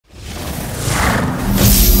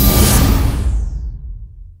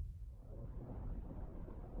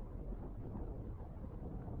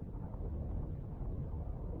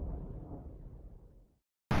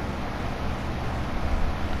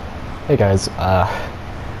Hey guys,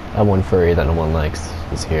 that one furry that no one likes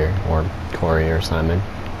is here, or Corey or Simon,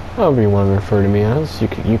 however you want to refer to me as. You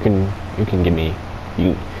can give me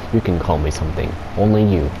you can call me something. Only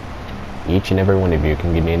you, each and every one of you,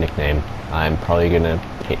 can give me a nickname. I'm probably gonna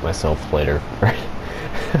hate myself later.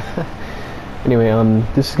 Anyway,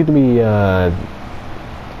 this is gonna be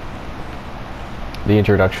the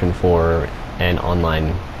introduction for an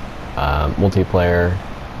online multiplayer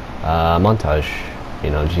montage. You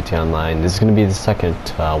know, GTA Online. This is going to be the second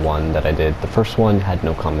one that I did. The first one had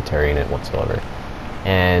no commentary in it whatsoever.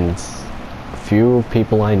 And few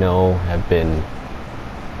people I know have been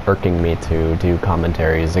irking me to do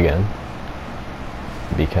commentaries again.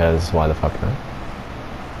 Because why the fuck not?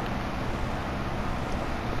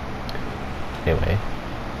 Anyway,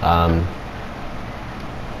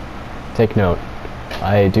 take note.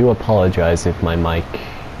 I do apologize if my mic,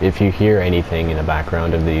 if you hear anything in the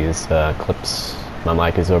background of these clips. My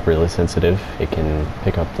mic is overly sensitive. It can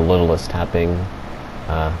pick up the littlest tapping,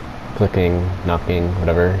 clicking, knocking,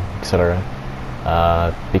 whatever, etc.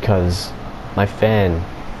 Because my fan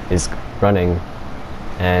is running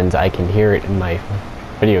and I can hear it in my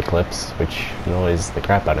video clips, which annoys the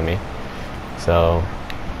crap out of me. So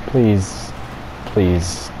please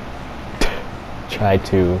try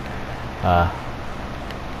to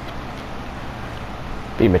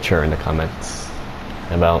be mature in the comments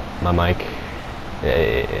about my mic.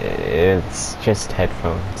 It's just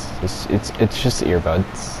headphones. It's just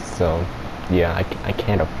earbuds. So yeah, I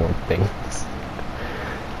can't afford things.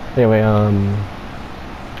 Anyway,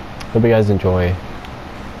 hope you guys enjoy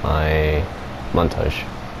my montage.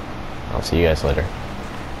 I'll see you guys later.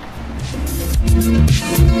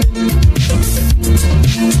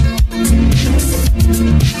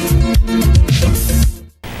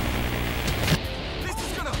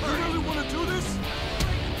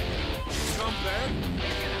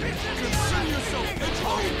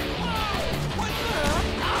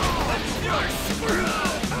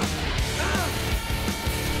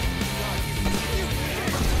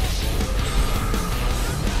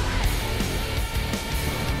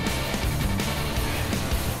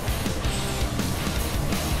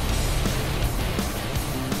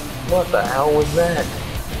 What the hell was that?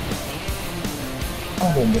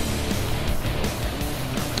 Oh man.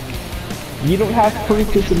 You don't have proof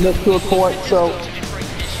to submit to a court, so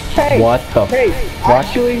hey, What the hey, what?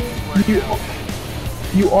 actually,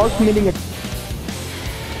 you are committing a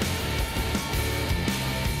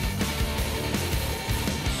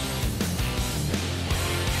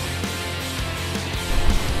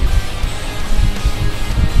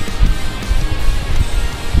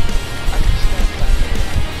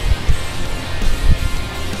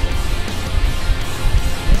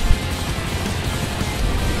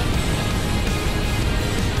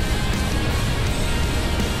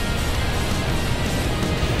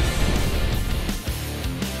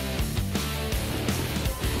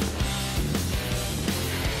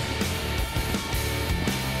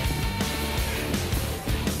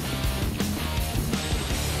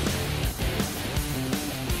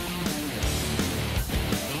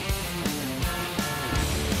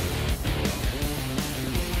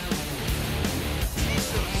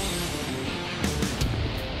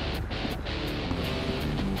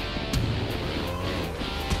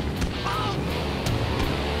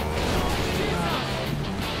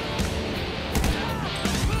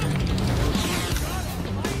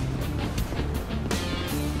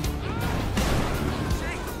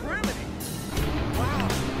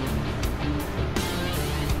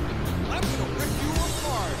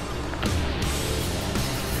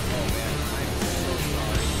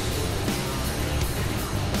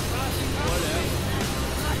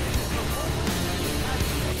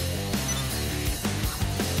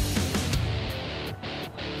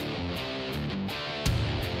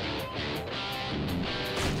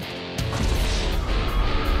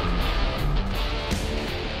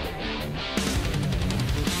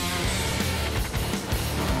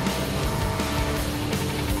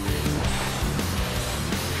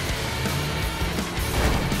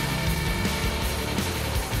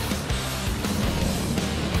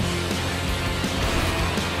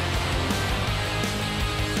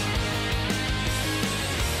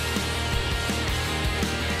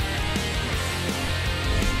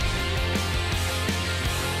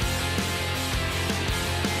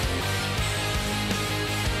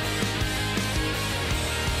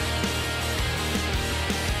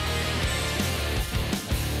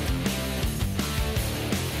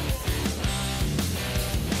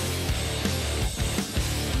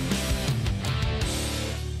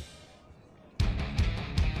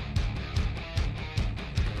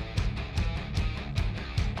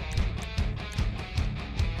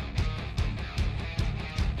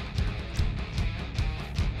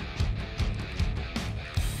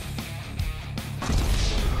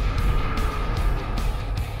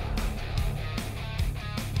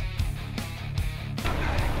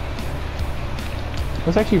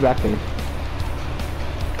What's actually back there?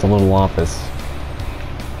 It's a little office.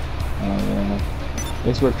 Oh yeah.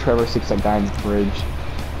 This is where Trevor sticks that guy in the bridge.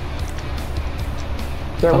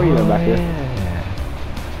 Sir, what are you doing back there? Yeah.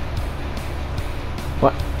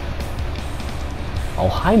 What? Oh,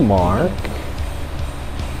 hi, Mark.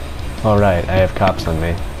 Alright, I have cops on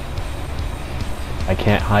me. I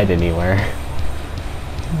can't hide anywhere.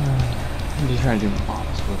 I'm just trying to do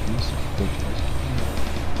office work.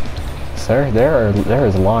 Sir, there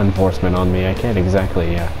is law enforcement on me. I can't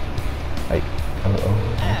exactly, like,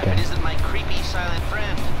 okay. Isn't my creepy silent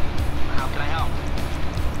friend? How can I help?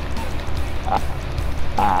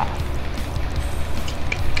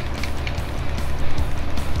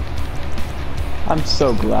 I'm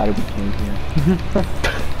so glad we came here.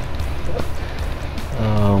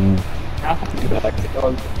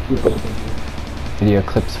 Video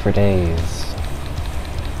clips for days.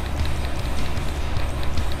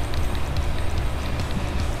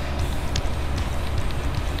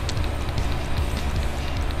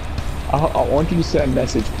 I want you to send a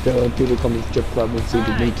message to people come to the strip club and see the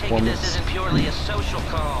new I take it this performance. isn't purely a social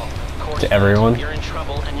call. Of course, To everyone? You're in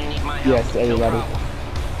trouble and you need my help. Yes, everybody. No problem.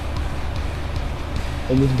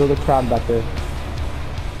 And just build a crowd back there.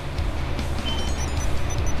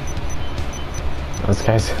 This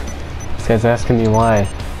guy's asking me why.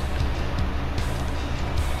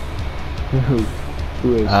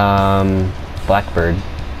 Who is? Blackbird.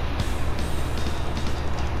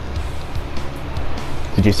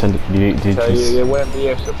 Did you send it? Did So you? it wouldn't be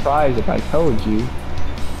a surprise if I told you.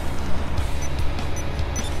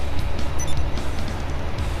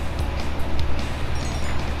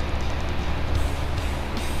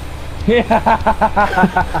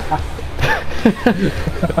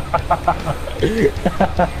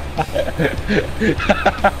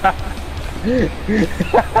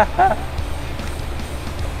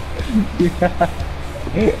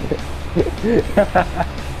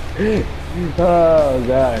 Oh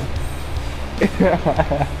god.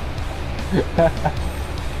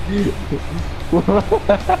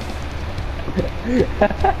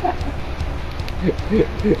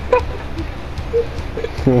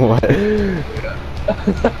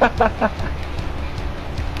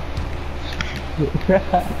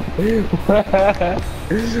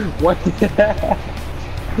 What?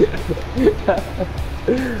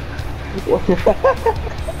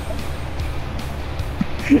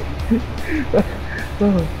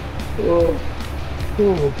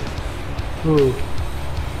 What?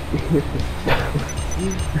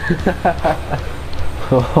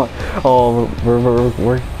 Oh,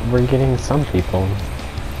 we're getting some people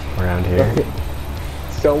around here.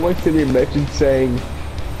 Someone sent me a message saying,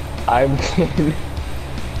 I'm Ken.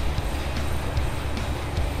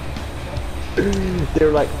 They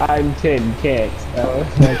were like, I'm 10, can't. I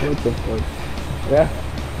was like, what the fuck? Yeah.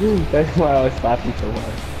 That's why I was laughing so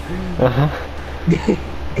hard.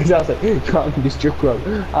 Because I was like, come to the strip club.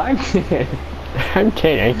 I'm 10. I'm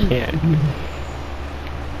kidding, I can't.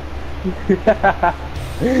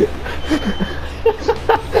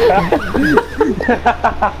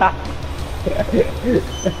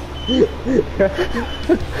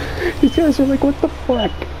 These guys are like, what the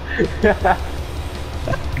fuck?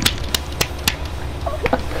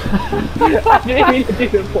 I didn't mean to do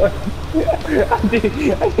the point.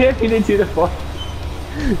 I didn't mean to do the point.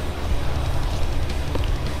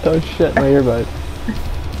 Oh shit, my earbud.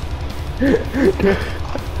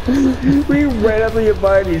 We randomly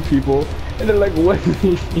invite these people, and they're like, what do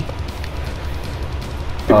you mean?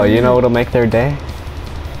 Oh, you know what'll make their day?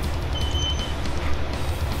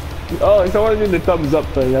 Oh, someone did the thumbs up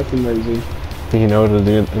thing, that's amazing. You know what'll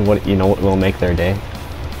do? You know what will make their day?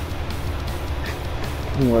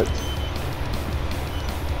 What?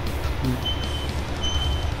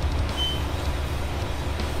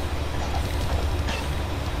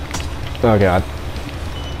 Oh god.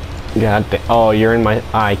 Oh, you're in my.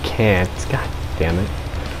 I can't. God damn it.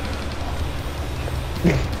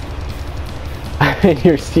 I'm in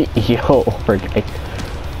your CEO, guy.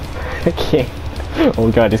 I can't.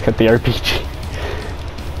 Oh god, he's got the RPG.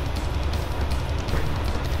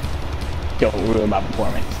 Don't ruin my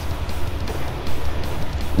performance.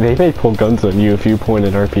 They may pull guns on you if you point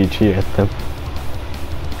an RPG at them.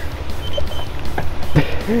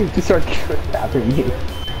 Just start kidnapping you.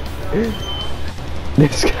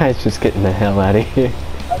 This guy's just getting the hell out of here.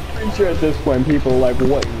 I'm pretty sure at this point people are like,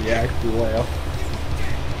 what in the actual layout?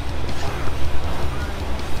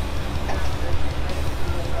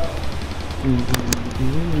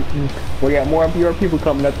 We got more of your people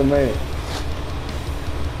coming at the minute.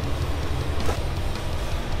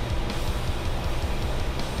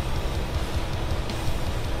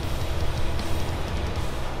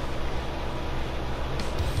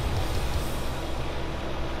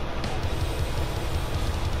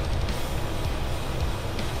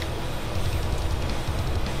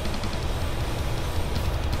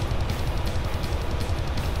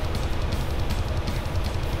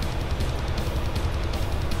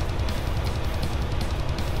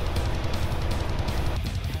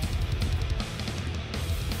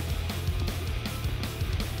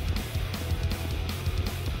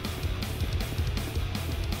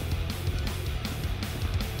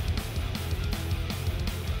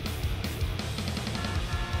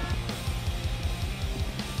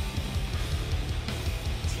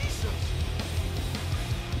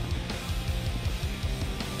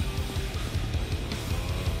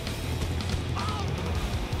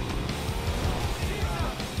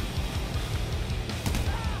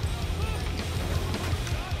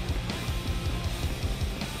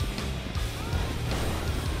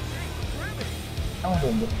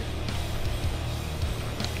 You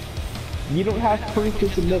don't have proof to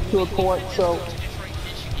submit to a court, so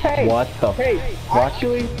hey, What the hey, fuck?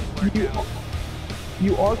 actually,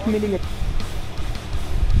 you are committing a.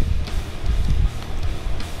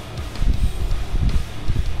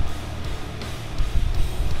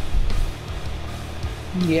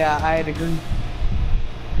 Yeah, I'd agree.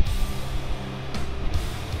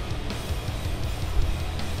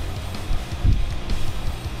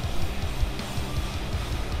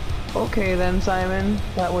 Okay then, Simon.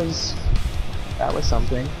 That was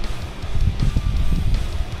something.